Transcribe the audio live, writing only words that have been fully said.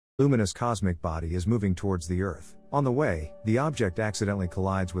luminous cosmic body is moving towards the Earth. On the way, the object accidentally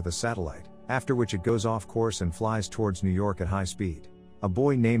collides with a satellite, after which it goes off course and flies towards New York at high speed. A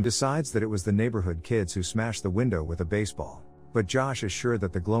boy named decides that it was the neighborhood kids who smashed the window with a baseball. But Josh is sure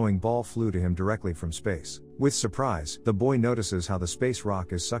that the glowing ball flew to him directly from space. With surprise, the boy notices how the space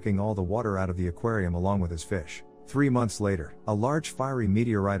rock is sucking all the water out of the aquarium along with his fish. 3 months later, a large fiery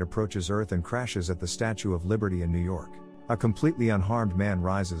meteorite approaches Earth and crashes at the Statue of Liberty in New York. A completely unharmed man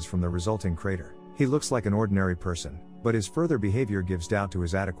rises from the resulting crater. He looks like an ordinary person, but his further behavior gives doubt to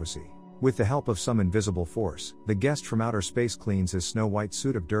his adequacy. With the help of some invisible force, the guest from outer space cleans his snow-white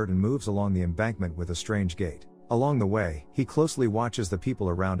suit of dirt and moves along the embankment with a strange gait. Along the way, he closely watches the people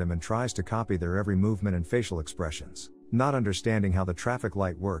around him and tries to copy their every movement and facial expressions. Not understanding how the traffic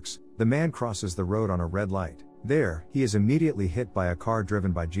light works, the man crosses the road on a red light. There, he is immediately hit by a car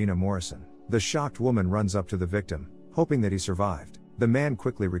driven by Gina Morrison. The shocked woman runs up to the victim, hoping that he survived. The man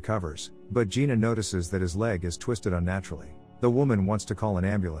quickly recovers, but Gina notices that his leg is twisted unnaturally. The woman wants to call an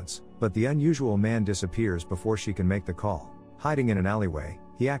ambulance, but the unusual man disappears before she can make the call. Hiding in an alleyway,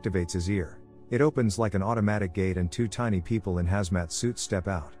 he activates his ear. It opens like an automatic gate and 2 tiny people in hazmat suits step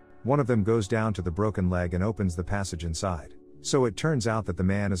out. One of them goes down to the broken leg and opens the passage inside. So it turns out that the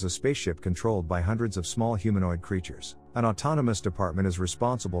man is a spaceship controlled by hundreds of small humanoid creatures. An autonomous department is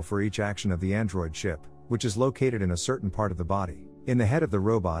responsible for each action of the android ship, which is located in a certain part of the body. In the head of the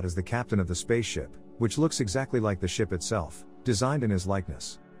robot is the captain of the spaceship, which looks exactly like the ship itself, designed in his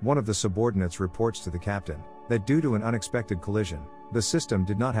likeness. One of the subordinates reports to the captain that due to an unexpected collision, the system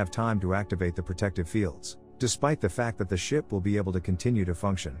did not have time to activate the protective fields. Despite the fact that the ship will be able to continue to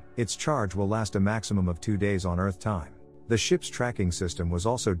function, its charge will last a maximum of 2 days on Earth time. The ship's tracking system was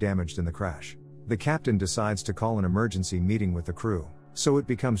also damaged in the crash. The captain decides to call an emergency meeting with the crew. So it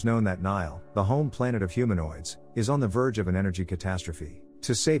becomes known that Nile, the home planet of humanoids, is on the verge of an energy catastrophe.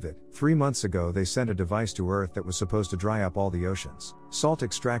 To save it, 3 months ago they sent a device to Earth that was supposed to dry up all the oceans. Salt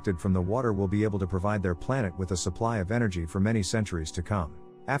extracted from the water will be able to provide their planet with a supply of energy for many centuries to come.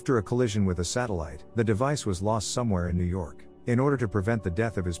 After a collision with a satellite, the device was lost somewhere in New York. In order to prevent the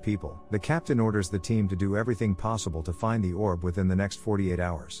death of his people, the captain orders the team to do everything possible to find the orb within the next 48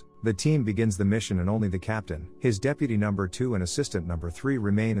 hours. The team begins the mission and only the captain, his deputy number 2 and assistant number 3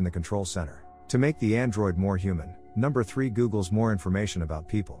 remain in the control center. To make the android more human, number 3 Googles more information about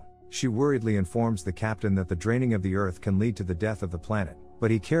people. She worriedly informs the captain that the draining of the Earth can lead to the death of the planet,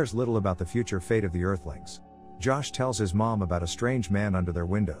 but he cares little about the future fate of the Earthlings. Josh tells his mom about a strange man under their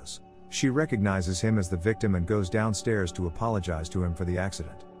windows. She recognizes him as the victim and goes downstairs to apologize to him for the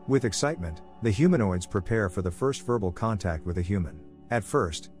accident. With excitement, the humanoids prepare for the first verbal contact with a human. At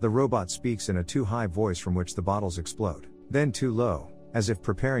first, the robot speaks in a too high voice from which the bottles explode, then too low, as if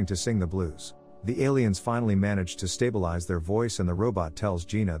preparing to sing the blues. The aliens finally manage to stabilize their voice and the robot tells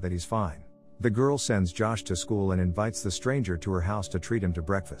Gina that he's fine. The girl sends Josh to school and invites the stranger to her house to treat him to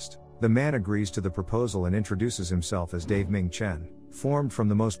breakfast. The man agrees to the proposal and introduces himself as Dave Ming Chang, formed from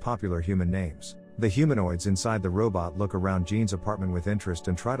the most popular human names. The humanoids inside the robot look around Jean's apartment with interest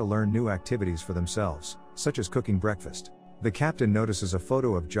and try to learn new activities for themselves, such as cooking breakfast. The captain notices a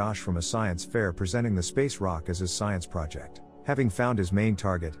photo of Josh from a science fair presenting the space rock as his science project. Having found his main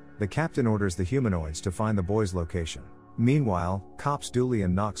target, the captain orders the humanoids to find the boy's location. Meanwhile, cops Dooley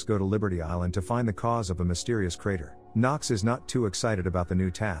and Knox go to Liberty Island to find the cause of a mysterious crater. Knox is not too excited about the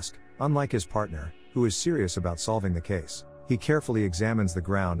new task, unlike his partner, who is serious about solving the case. He carefully examines the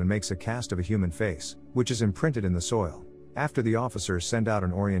ground and makes a cast of a human face, which is imprinted in the soil. After the officers send out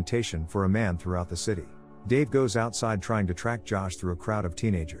an orientation for a man throughout the city, Dave goes outside trying to track Josh through a crowd of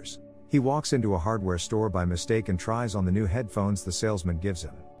teenagers. He walks into a hardware store by mistake and tries on the new headphones the salesman gives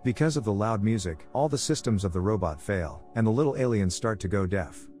him. Because of the loud music, all the systems of the robot fail, and the little aliens start to go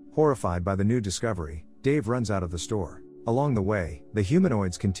deaf. Horrified by the new discovery, Dave runs out of the store. Along the way, the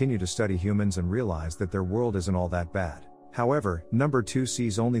humanoids continue to study humans and realize that their world isn't all that bad. However, number 2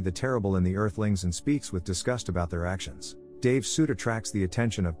 sees only the terrible in the Earthlings and speaks with disgust about their actions. Dave's suit attracts the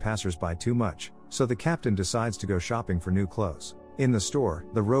attention of passers-by too much, so the captain decides to go shopping for new clothes. In the store,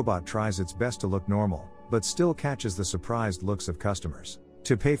 the robot tries its best to look normal, but still catches the surprised looks of customers.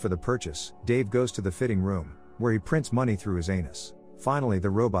 To pay for the purchase, Dave goes to the fitting room, where he prints money through his anus. Finally, the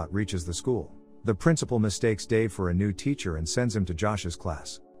robot reaches the school. The principal mistakes Dave for a new teacher and sends him to Josh's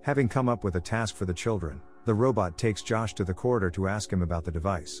class. Having come up with a task for the children, the robot takes Josh to the corridor to ask him about the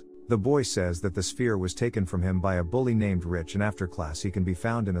device. The boy says that the sphere was taken from him by a bully named Rich and after class he can be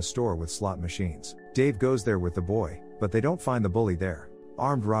found in a store with slot machines. Dave goes there with the boy, but they don't find the bully there.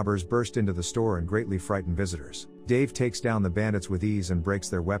 Armed robbers burst into the store and greatly frighten visitors. Dave takes down the bandits with ease and breaks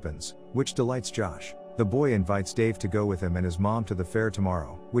their weapons, which delights Josh. The boy invites Dave to go with him and his mom to the fair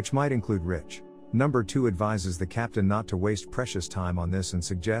tomorrow, which might include Rich. Number 2 advises the captain not to waste precious time on this and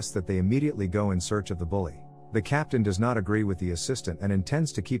suggests that they immediately go in search of the bully. The captain does not agree with the assistant and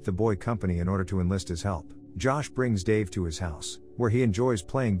intends to keep the boy company in order to enlist his help. Josh brings Dave to his house, where he enjoys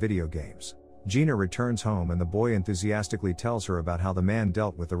playing video games. Gina returns home and the boy enthusiastically tells her about how the man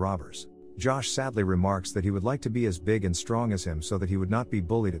dealt with the robbers. Josh sadly remarks that he would like to be as big and strong as him so that he would not be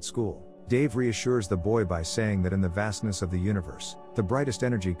bullied at school. Dave reassures the boy by saying that in the vastness of the universe, the brightest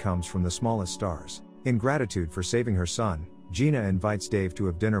energy comes from the smallest stars. In gratitude for saving her son, Gina invites Dave to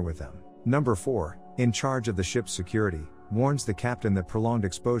have dinner with them. Number 4, in charge of the ship's security, warns the captain that prolonged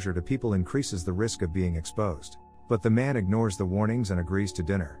exposure to people increases the risk of being exposed. But the man ignores the warnings and agrees to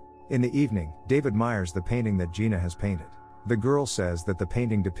dinner. In the evening, Dave admires the painting that Gina has painted. The girl says that the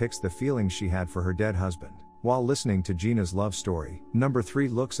painting depicts the feelings she had for her dead husband. While listening to Gina's love story, number 3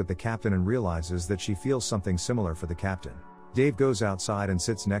 looks at the captain and realizes that she feels something similar for the captain. Dave goes outside and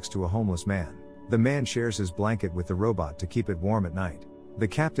sits next to a homeless man. The man shares his blanket with the robot to keep it warm at night. The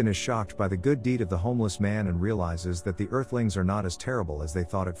captain is shocked by the good deed of the homeless man and realizes that the Earthlings are not as terrible as they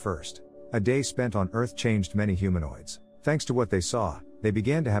thought at first. A day spent on Earth changed many humanoids. Thanks to what they saw, they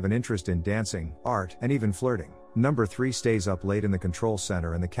began to have an interest in dancing, art, and even flirting. Number 3 stays up late in the control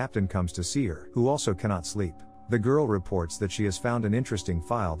center and the captain comes to see her, who also cannot sleep. The girl reports that she has found an interesting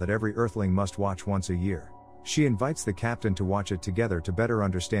file that every Earthling must watch once a year. She invites the captain to watch it together to better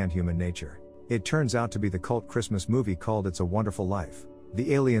understand human nature. It turns out to be the cult Christmas movie called It's a Wonderful Life.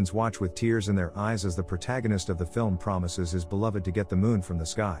 The aliens watch with tears in their eyes as the protagonist of the film promises his beloved to get the moon from the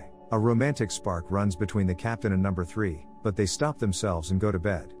sky. A romantic spark runs between the captain and number 3, but they stop themselves and go to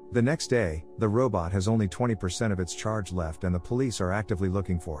bed. The next day, the robot has only 20% of its charge left and the police are actively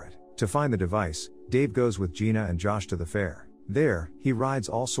looking for it. To find the device, Dave goes with Gina and Josh to the fair. There, he rides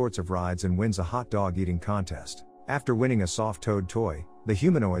all sorts of rides and wins a hot dog eating contest. After winning a soft-toed toy, the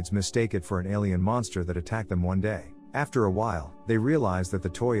humanoids mistake it for an alien monster that attacked them one day. After a while, they realize that the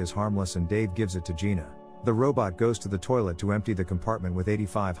toy is harmless and Dave gives it to Gina. The robot goes to the toilet to empty the compartment with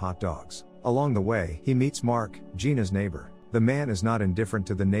 85 hot dogs. Along the way, he meets Mark, Gina's neighbor. The man is not indifferent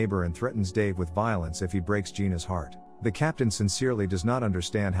to the neighbor and threatens Dave with violence if he breaks Gina's heart. The captain sincerely does not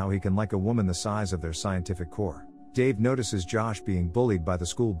understand how he can like a woman the size of their scientific core. Dave notices Josh being bullied by the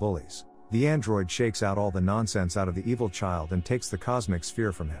school bullies. The android shakes out all the nonsense out of the evil child and takes the cosmic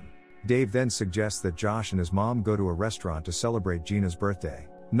sphere from him. Dave then suggests that Josh and his mom go to a restaurant to celebrate Gina's birthday.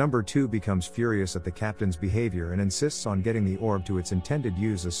 Number 2 becomes furious at the captain's behavior and insists on getting the orb to its intended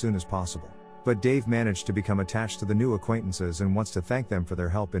use as soon as possible. But Dave managed to become attached to the new acquaintances and wants to thank them for their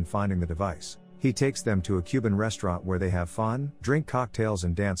help in finding the device. He takes them to a Cuban restaurant where they have fun, drink cocktails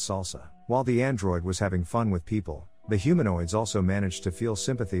and dance salsa. While the android was having fun with people, the humanoids also managed to feel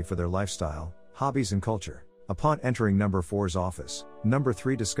sympathy for their lifestyle, hobbies and culture. Upon entering number 4's office, number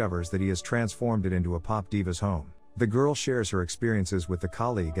 3 discovers that he has transformed it into a pop diva's home. The girl shares her experiences with the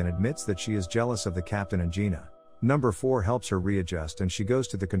colleague and admits that she is jealous of the captain and Gina. Number 4 helps her readjust and she goes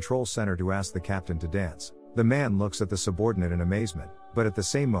to the control center to ask the captain to dance. The man looks at the subordinate in amazement, but at the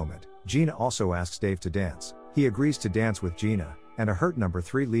same moment, Gina also asks Dave to dance. He agrees to dance with Gina, and a hurt number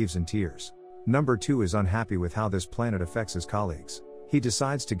 3 leaves in tears. Number 2 is unhappy with how this planet affects his colleagues. He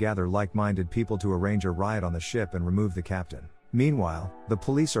decides to gather like-minded people to arrange a riot on the ship and remove the captain. Meanwhile, the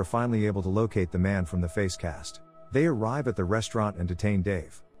police are finally able to locate the man from the face cast. They arrive at the restaurant and detain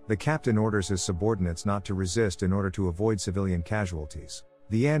Dave. The captain orders his subordinates not to resist in order to avoid civilian casualties.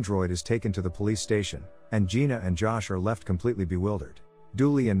 The android is taken to the police station, and Gina and Josh are left completely bewildered.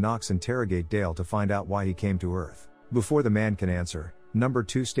 Dooley and Knox interrogate Dale to find out why he came to Earth. Before the man can answer, number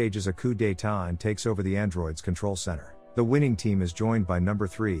 2 stages a coup d'etat and takes over the android's control center. The winning team is joined by number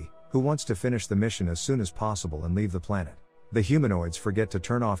 3, who wants to finish the mission as soon as possible and leave the planet. The humanoids forget to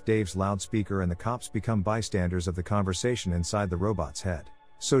turn off Dave's loudspeaker and the cops become bystanders of the conversation inside the robot's head.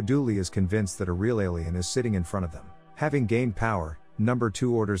 So Dooley is convinced that a real alien is sitting in front of them. Having gained power, number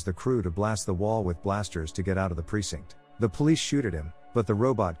 2 orders the crew to blast the wall with blasters to get out of the precinct. The police shoot at him, but the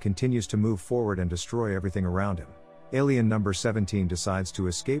robot continues to move forward and destroy everything around him. Alien number 17 decides to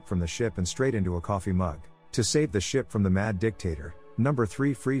escape from the ship and straight into a coffee mug. To save the ship from the mad dictator, number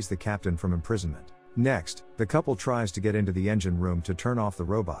 3 frees the captain from imprisonment. Next, the couple tries to get into the engine room to turn off the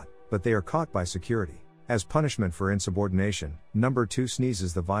robot, but they are caught by security. As punishment for insubordination, number 2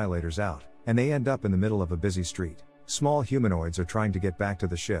 sneezes the violators out, and they end up in the middle of a busy street. Small humanoids are trying to get back to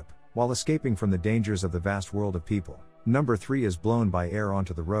the ship, while escaping from the dangers of the vast world of people. Number 3 is blown by air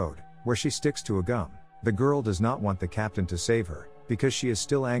onto the road, where she sticks to a gum. The girl does not want the captain to save her, because she is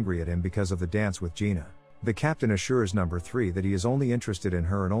still angry at him because of the dance with Gina. The captain assures number 3 that he is only interested in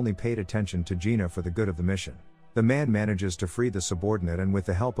her and only paid attention to Gina for the good of the mission. The man manages to free the subordinate, and with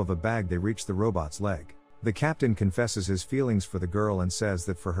the help of a bag they reach the robot's leg. The captain confesses his feelings for the girl and says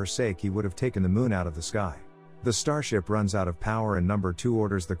that for her sake he would have taken the moon out of the sky. The starship runs out of power and number 2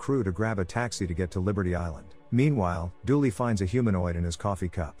 orders the crew to grab a taxi to get to Liberty Island. Meanwhile, Dooley finds a humanoid in his coffee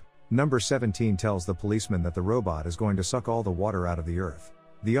cup. Number 17 tells the policeman that the robot is going to suck all the water out of the earth.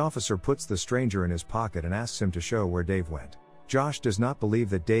 The officer puts the stranger in his pocket and asks him to show where Dave went. Josh does not believe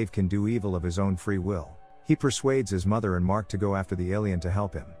that Dave can do evil of his own free will. He persuades his mother and Mark to go after the alien to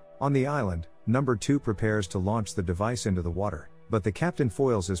help him. On the island, number 2 prepares to launch the device into the water, but the captain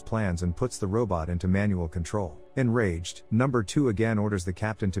foils his plans and puts the robot into manual control. Enraged, number 2 again orders the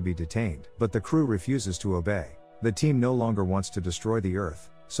captain to be detained, but the crew refuses to obey. The team no longer wants to destroy the Earth,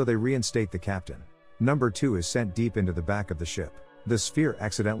 so they reinstate the captain. Number 2 is sent deep into the back of the ship. The sphere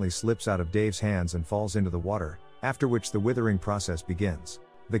accidentally slips out of Dave's hands and falls into the water, after which the withering process begins.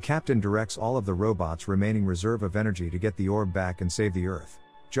 The captain directs all of the robot's remaining reserve of energy to get the orb back and save the Earth.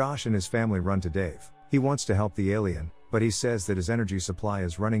 Josh and his family run to Dave. He wants to help the alien, but he says that his energy supply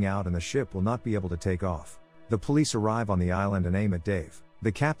is running out and the ship will not be able to take off. The police arrive on the island and aim at Dave.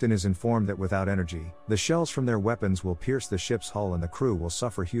 The captain is informed that without energy, the shells from their weapons will pierce the ship's hull and the crew will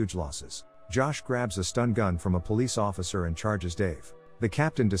suffer huge losses. Josh grabs a stun gun from a police officer and charges Dave. The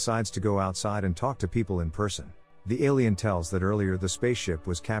captain decides to go outside and talk to people in person. The alien tells that earlier the spaceship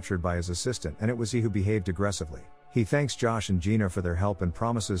was captured by his assistant and it was he who behaved aggressively. He thanks Josh and Gina for their help and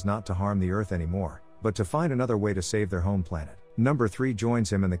promises not to harm the Earth anymore, but to find another way to save their home planet. Number 3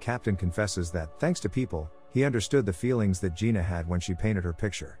 joins him and the captain confesses that, thanks to people, he understood the feelings that Gina had when she painted her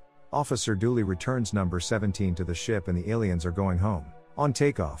picture. Officer Dooley returns number 17 to the ship and the aliens are going home. On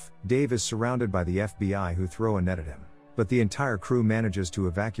takeoff, Dave is surrounded by the FBI who throw a net at him. But the entire crew manages to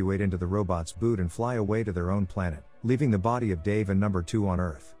evacuate into the robot's boot and fly away to their own planet, leaving the body of Dave and number 2 on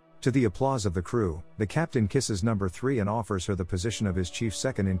Earth. To the applause of the crew, the captain kisses number 3 and offers her the position of his chief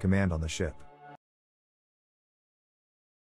second in command on the ship.